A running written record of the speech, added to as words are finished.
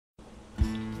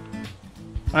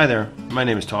Hi there, my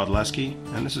name is Todd-Leskie,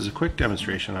 and this is a quick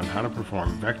demonstration on how to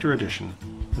perform vector addition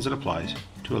as it applies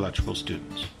to electrical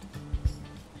students.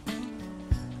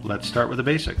 Let's start with the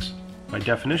basics. By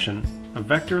definition, a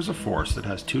vector is a force that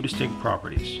has two distinct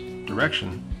properties,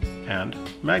 direction and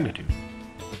magnitude.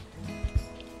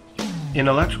 In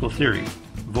electrical theory,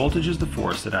 voltage is the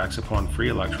force that acts upon free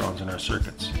electrons in our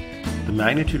circuits. The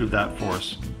magnitude of that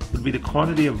force would be the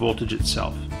quantity of voltage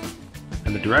itself,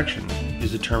 and the direction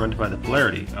is determined by the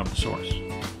polarity of the source.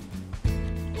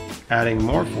 Adding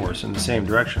more force in the same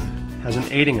direction has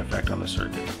an aiding effect on the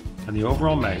circuit, and the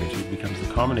overall magnitude becomes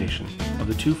the combination of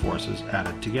the two forces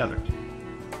added together.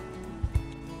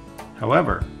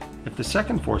 However, if the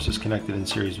second force is connected in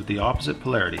series with the opposite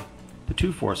polarity, the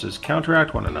two forces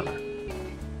counteract one another.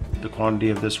 The quantity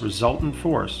of this resultant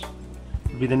force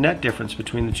would be the net difference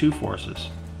between the two forces,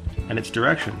 and its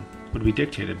direction would be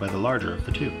dictated by the larger of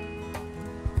the two.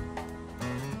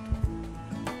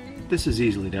 This is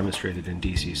easily demonstrated in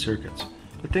DC circuits,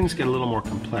 but things get a little more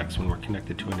complex when we're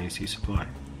connected to an AC supply.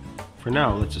 For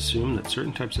now, let's assume that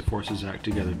certain types of forces act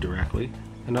together directly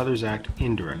and others act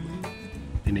indirectly.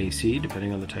 In AC,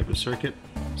 depending on the type of circuit,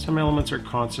 some elements are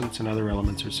constants and other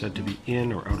elements are said to be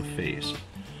in or out of phase.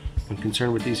 When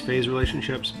concerned with these phase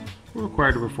relationships, we're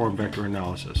required to perform vector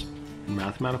analysis and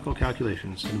mathematical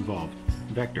calculations that involve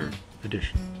vector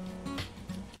addition.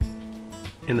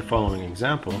 In the following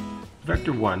example,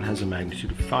 vector 1 has a magnitude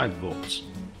of 5 volts,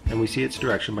 and we see its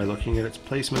direction by looking at its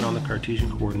placement on the Cartesian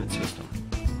coordinate system.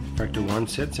 Vector 1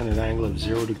 sits at an angle of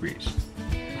 0 degrees.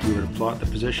 If we were to plot the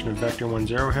position of vector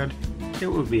 1's arrowhead, it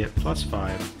would be at plus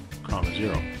 5,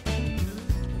 0.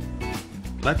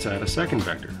 Let's add a second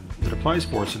vector that applies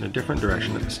force in a different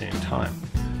direction at the same time.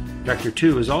 Vector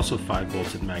 2 is also 5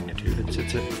 volts in magnitude and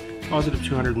sits at positive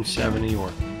 270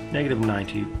 or negative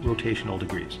 90 rotational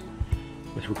degrees.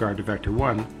 With regard to vector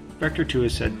 1, vector 2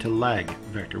 is said to lag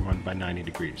vector 1 by 90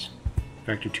 degrees.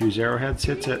 Vector 2's arrowhead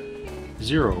sits at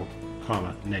 0,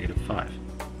 negative 5.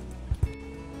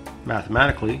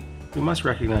 Mathematically, we must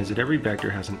recognize that every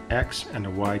vector has an x and a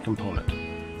y component,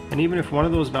 and even if one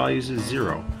of those values is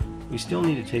 0, we still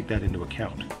need to take that into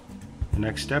account. The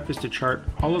next step is to chart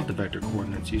all of the vector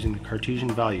coordinates using the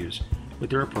Cartesian values with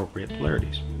their appropriate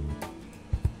polarities.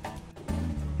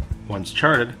 Once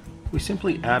charted, we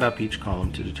simply add up each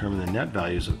column to determine the net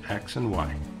values of x and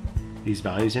y. These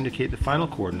values indicate the final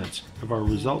coordinates of our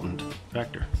resultant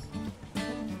vector.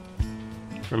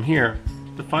 From here,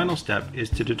 the final step is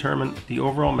to determine the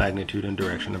overall magnitude and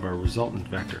direction of our resultant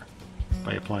vector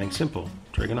by applying simple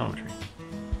trigonometry.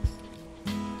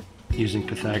 Using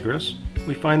Pythagoras,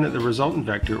 we find that the resultant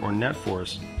vector or net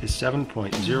force is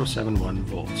 7.071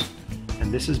 volts,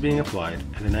 and this is being applied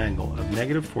at an angle of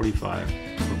negative 45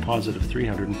 or positive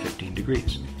 315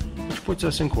 degrees, which puts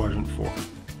us in quadrant 4.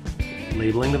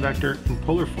 Labeling the vector in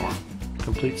polar form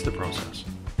completes the process.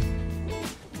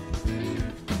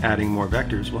 Adding more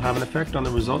vectors will have an effect on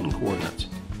the resultant coordinates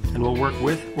and will work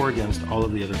with or against all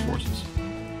of the other forces.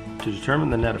 To determine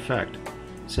the net effect,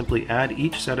 simply add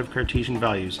each set of Cartesian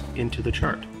values into the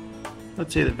chart.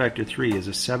 Let's say that vector 3 is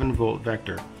a 7 volt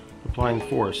vector applying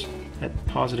force at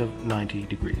positive 90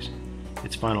 degrees.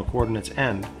 Its final coordinates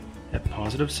end at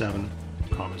positive 7,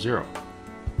 0.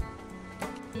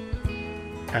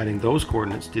 Adding those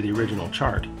coordinates to the original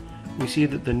chart, we see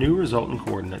that the new resultant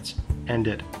coordinates end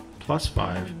at plus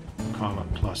 5,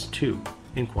 plus 2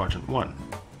 in quadrant 1.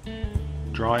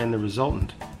 Draw in the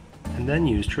resultant and then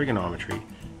use trigonometry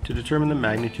to determine the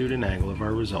magnitude and angle of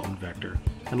our resultant vector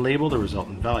and label the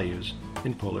resultant values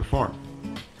in polar form.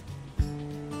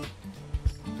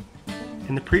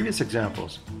 In the previous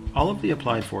examples, all of the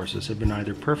applied forces have been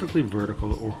either perfectly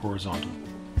vertical or horizontal.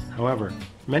 However,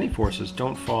 many forces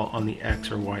don't fall on the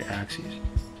x or y axes.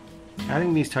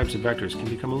 Adding these types of vectors can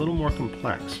become a little more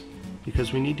complex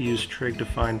because we need to use trig to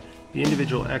find the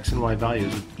individual x and y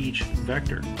values of each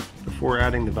vector before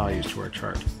adding the values to our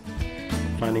chart.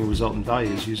 Finding resultant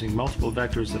values using multiple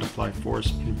vectors that apply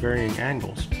force in varying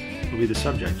angles will be the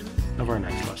subject of our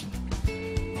next lesson.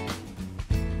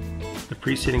 The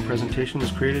preceding presentation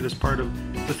was created as part of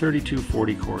the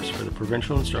 3240 course for the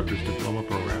Provincial Instructors Diploma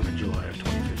Program in July of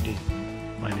 2015.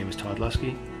 My name is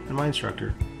Todd-Leskie, and my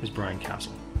instructor is Brian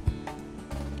Castle.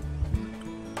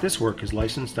 This work is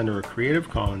licensed under a Creative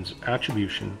Commons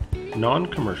Attribution,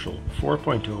 Non-Commercial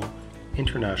 4.0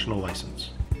 International License.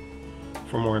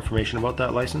 For more information about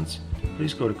that license,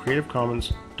 please go to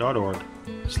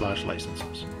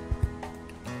creativecommons.org/licenses.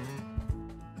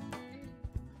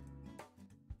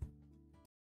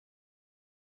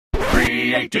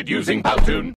 Created using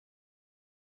Powtoon.